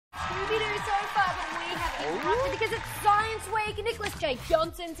Because it's Science Week. Nicholas J.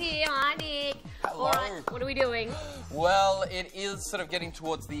 Johnson's here. Hi, Nick. Hello. All right, what are we doing? Well, it is sort of getting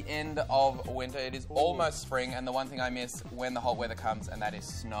towards the end of winter. It is almost spring, and the one thing I miss when the hot weather comes, and that is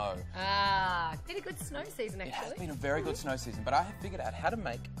snow. Been a good snow season, actually. It has been a very good snow season, but I have figured out how to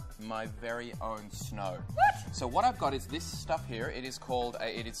make my very own snow. What? So what I've got is this stuff here. It is called,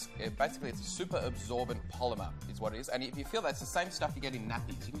 basically it's a super absorbent polymer is what it is. And if you feel that's the same stuff you get in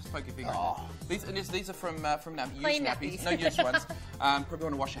nappies. You can just poke your finger in there. These are from used nappies. No used ones. Probably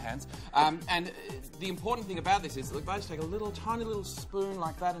want to wash your hands. And the important thing about this is, look, if I just take a tiny little spoon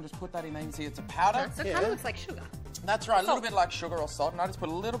like that and just put that in there, you can see it's a powder. So it kind of looks like sugar. That's right, a little bit like sugar or salt, and I just put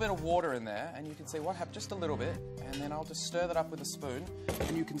a little bit of water in there, and you can see what happened, just a little bit, and then I'll just stir that up with a spoon,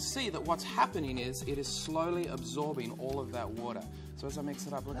 and you can see that what's happening is it is slowly absorbing all of that water. So as I mix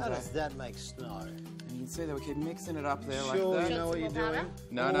it up, look at that. How does that make snow? And you can see that we keep mixing it up there like Sure, that. you know what you're doing?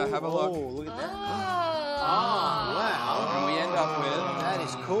 No, have a look. Oh, look at that. Oh, wow. And we end up with... That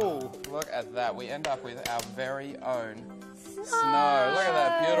is cool. Look at that. We end up with our very own snow. Look at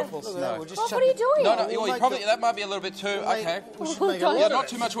that beautiful snow. what are you doing? No, that might be a little bit too... Okay. We should make a lot Yeah, of not it.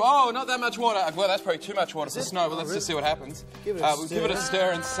 too much. Oh, not that much water. Well, that's probably too much water for snow, but let's just see what happens. Give it a We'll stir. give it a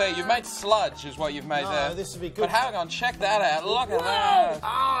stir and see. You've made sludge, is what you've made there. No, this would be good. But hang on, check that out. Look at that.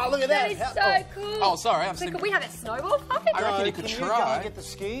 Ah, look at That that. is so cool. Oh, sorry. So could we have it snowball fight? I reckon you could Can you go try. and get the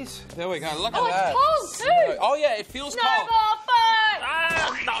skis? There we go. Look Oh, at that. it's cold too. Oh, yeah, it feels cold. Snowball fight!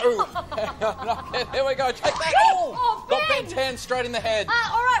 No. Here we go. Take that. Oh, Got Ben. Ben 10 straight in the head. All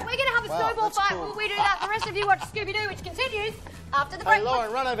right, we're going to have a Wow, snowball that's fight cool. while we do that. The rest of you watch Scooby-Doo, which continues after the break. Hey,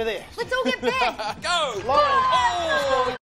 Lauren, run over there. Let's all get Ben. Go. Lauren. Oh.